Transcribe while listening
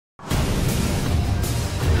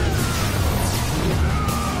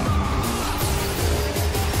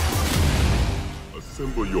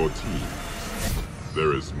your teams.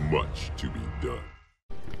 There is much to be done.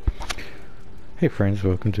 Hey friends,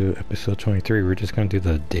 welcome to episode 23. We're just going to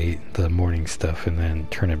do the morning stuff and then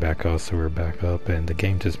turn it back off so we're back up, and the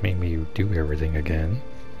game just made me do everything again.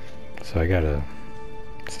 So I gotta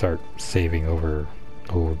start saving over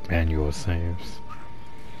old manual saves.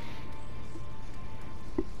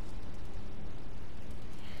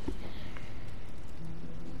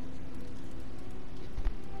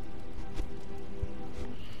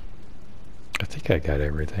 I think I got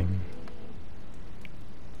everything.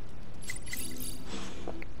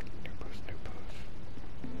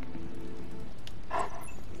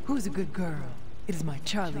 Who's a good girl? It is my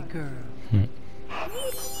Charlie girl.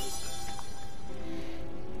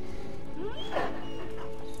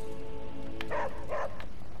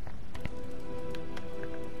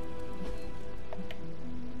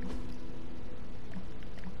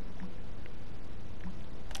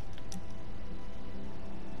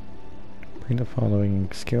 Bring the following: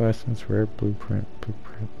 skill essence, rare blueprint.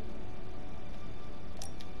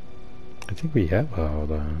 I think we have all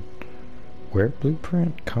the rare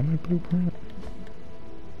blueprint, common blueprint.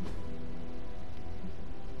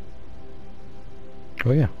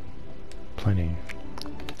 Oh yeah, plenty.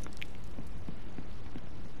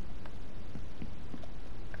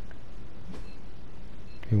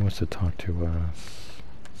 Who wants to talk to us?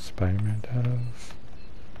 Spider-Man does.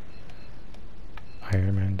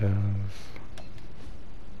 Iron Man does.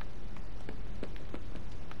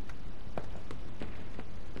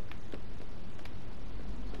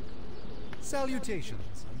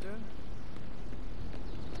 Salutations, Hunter.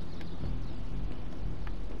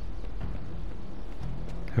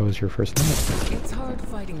 How was your first night? It's hard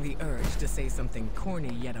fighting the urge to say something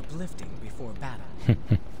corny yet uplifting before battle.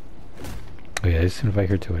 Oh yeah, just invite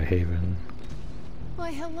her to a haven.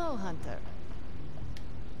 Why, hello, Hunter.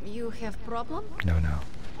 You have problem? No.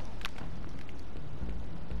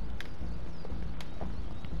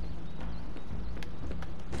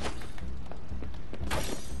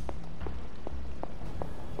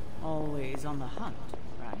 Always on the hunt,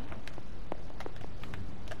 right?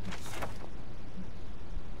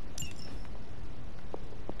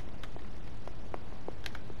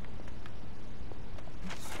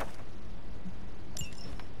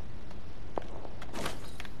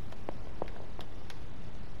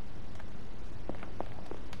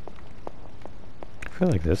 I feel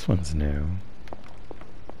like this one's new.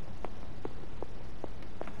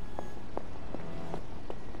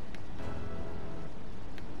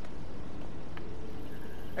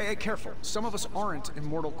 Hey, careful. Some of us aren't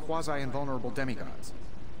immortal, quasi-invulnerable demigods.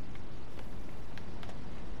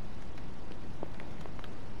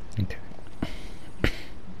 Okay.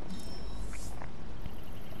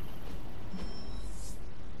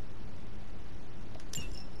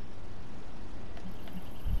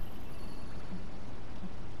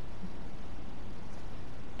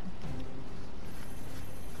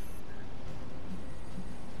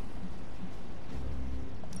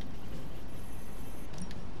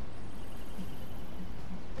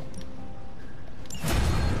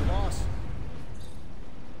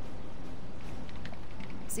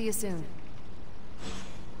 See you soon.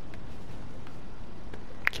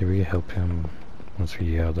 Can we help him once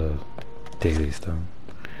we get all the dailies done?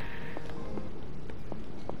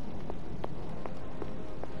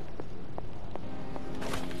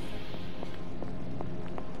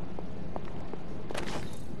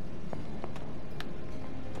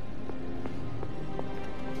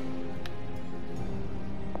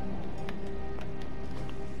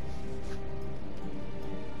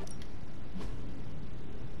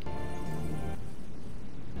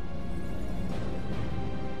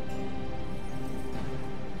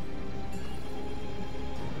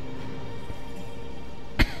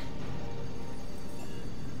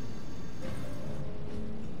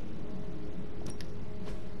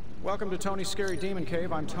 Welcome to Tony's Scary Demon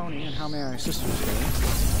Cave. I'm Tony, and how may I assist you today?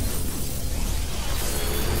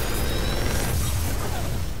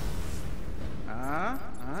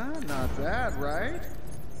 Not bad, right?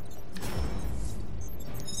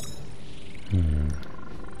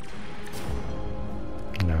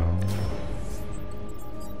 No.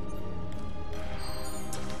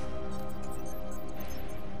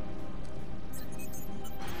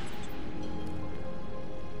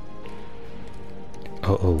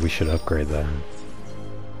 Oh, we should upgrade that.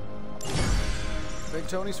 Big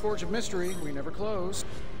Tony's Forge of Mystery. We never close.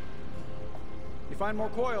 You find more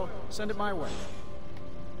coil, send it my way.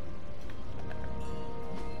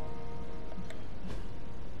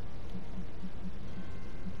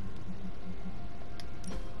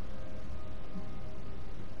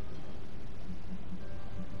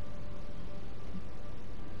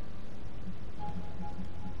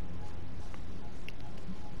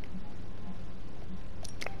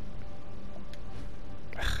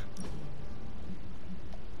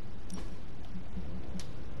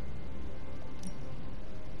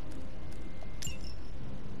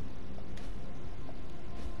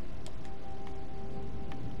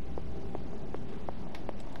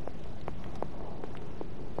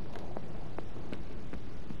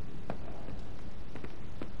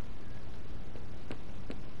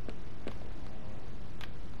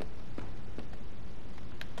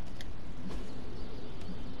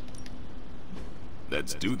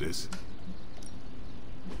 Let's do this.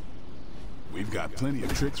 We've got plenty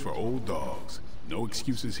of tricks for old dogs. No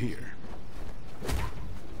excuses here.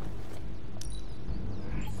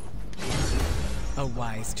 A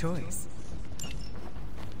wise choice.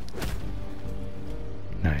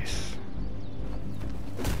 Nice.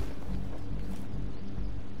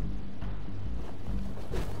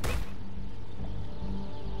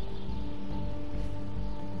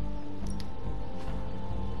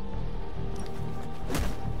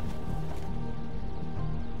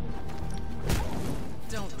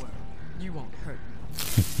 Don't worry, you won't hurt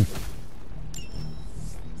me.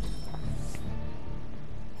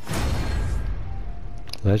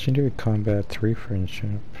 Legendary Combat 3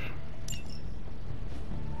 Friendship.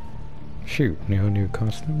 Shoot, no new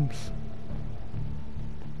costumes?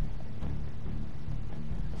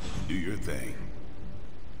 Do your thing.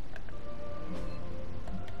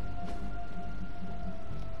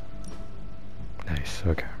 Nice,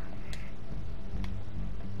 okay.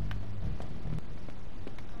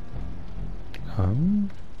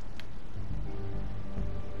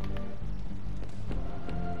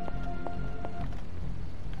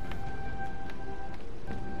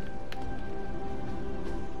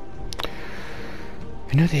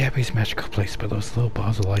 I know the Abbey's a magical place, but those little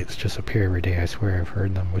balls of lights just appear every day. I swear I've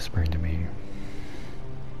heard them whispering to me.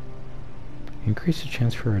 Increase the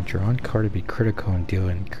chance for a drawn card to be critical and deal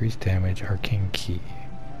increased damage. Arcane key.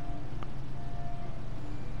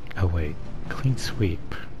 Oh wait, clean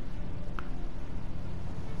sweep.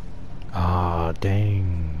 Ah,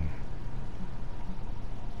 dang.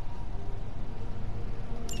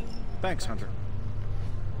 Thanks, Hunter.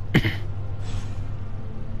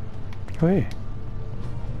 Wait.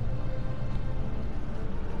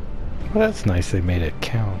 Well, that's nice they made it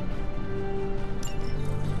count.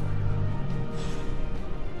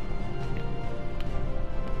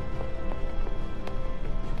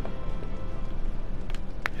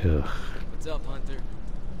 Ugh. What's up, Hunter?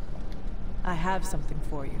 I have something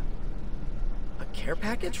for you. A care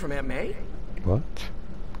package from Aunt May? What?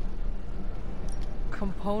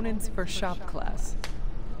 Components for shop class.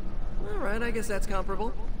 Alright, I guess that's comparable.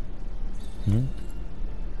 Hmm?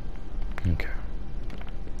 Okay.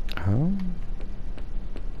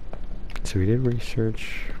 So we did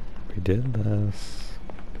research, we did this,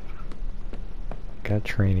 got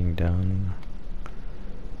training done.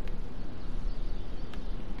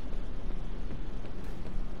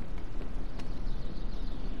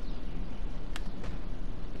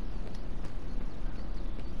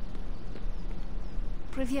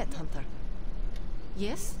 Привет, Hunter.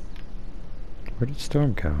 Yes? Where did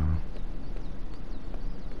Storm go?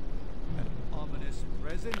 Ominous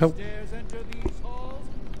presence Oh. dares enter these halls.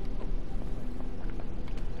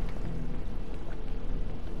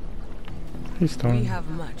 Hey, Storm. We have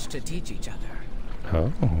much to teach each other.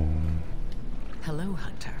 Oh. Hello,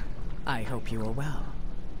 Hunter. I hope you are well.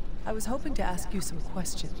 I was hoping to ask you some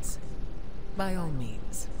questions. By all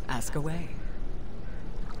means, ask away.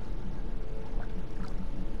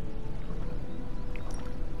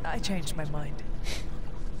 I changed my mind.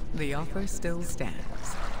 The offer still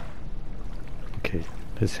stands. Okay,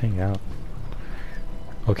 let's hang out.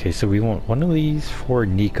 Okay, so we want one of these for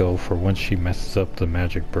Nico for once she messes up the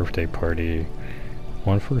magic birthday party.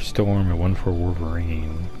 One for Storm and one for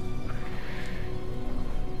Wolverine.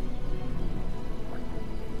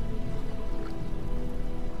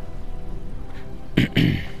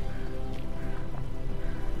 I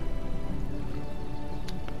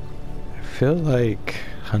feel like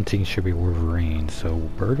hunting should be Wolverine, so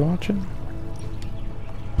bird watching?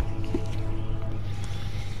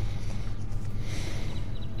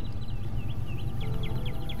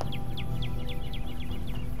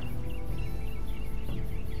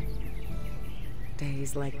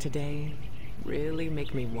 Days like today really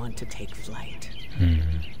make me want to take flight.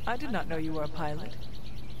 I did not know you were a pilot.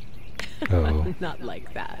 Oh. Not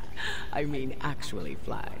like that. I mean actually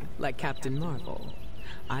fly, like Captain Marvel.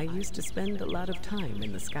 I used to spend a lot of time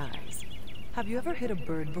in the skies. Have you ever hit a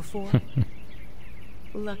bird before?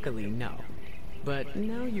 Luckily, no. But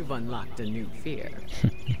now you've unlocked a new fear.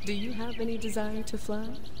 Do you have any desire to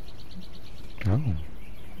fly? Oh.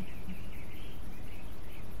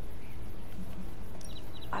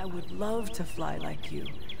 I would love to fly like you.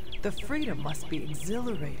 The freedom must be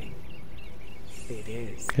exhilarating. It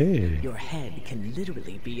is. Hey. Your head can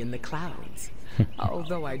literally be in the clouds.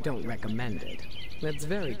 Although I don't recommend it. It's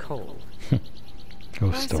very cold.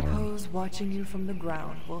 Oh, I Storm. suppose watching you from the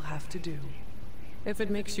ground will have to do. If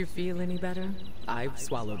it makes you feel any better, I've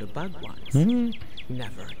swallowed a bug once.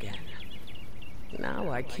 Never again.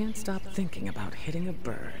 Now I can't stop thinking about hitting a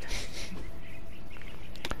bird.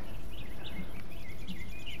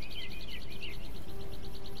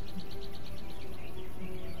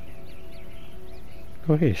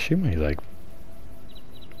 Oh hey, she might like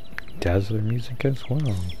Dazzler music as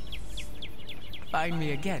well. Find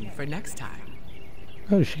me again for next time.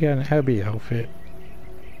 Oh, she got an Abby outfit.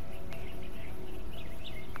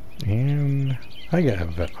 And I got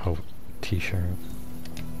a t-shirt.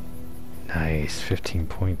 Nice,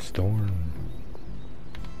 15-point storm.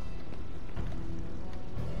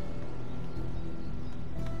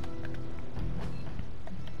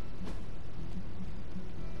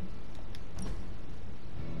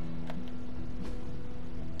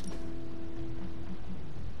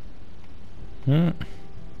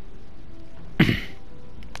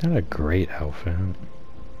 Not a great outfit.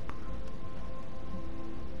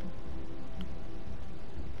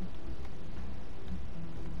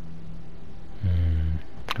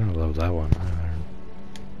 I don't love that one either.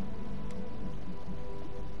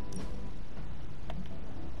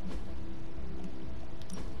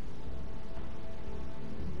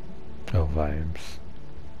 Oh, vibes.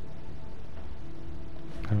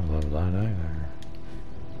 I don't love that either.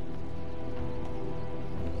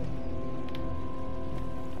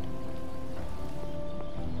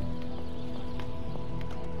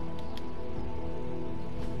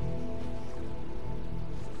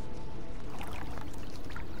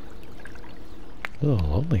 A little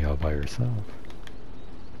lonely all by yourself.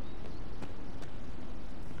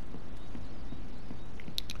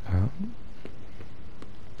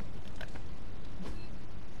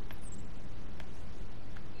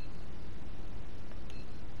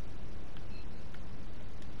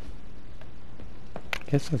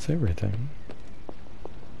 Guess that's everything.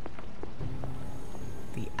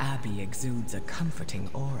 The Abbey exudes a comforting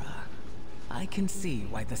aura. I can see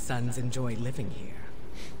why the Sons enjoy living here.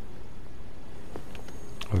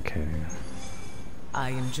 Okay. I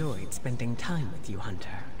enjoyed spending time with you,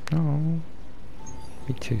 Hunter. Oh,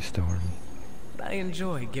 me too, Storm. I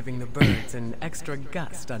enjoy giving the birds an extra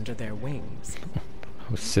gust under their wings.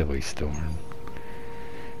 Oh, silly Storm.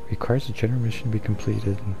 Requires a general mission to be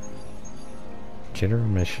completed. General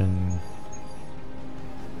mission.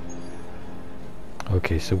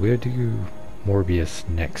 Okay, so we'll do Morbius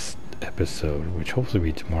next episode, which hopefully will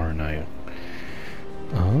be tomorrow night.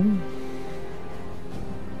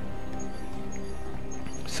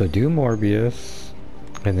 So do Morbius,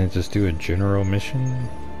 and then just do a general mission.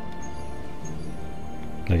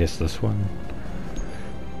 I guess this one.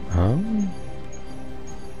 And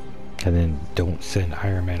then don't send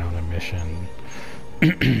Iron Man on a mission.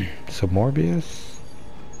 So Morbius,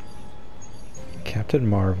 Captain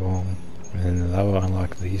Marvel, and then that will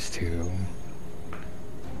unlock these two.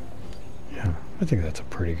 Yeah, I think that's a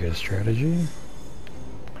pretty good strategy.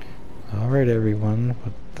 Alright everyone,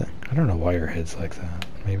 I don't know why your head's like that.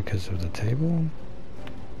 Maybe because of the table?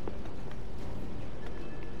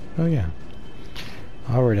 Oh yeah.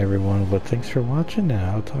 Alright everyone, but thanks for watching and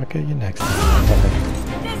I'll talk to you next time.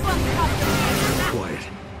 Bye. Quiet.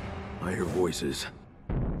 I hear voices.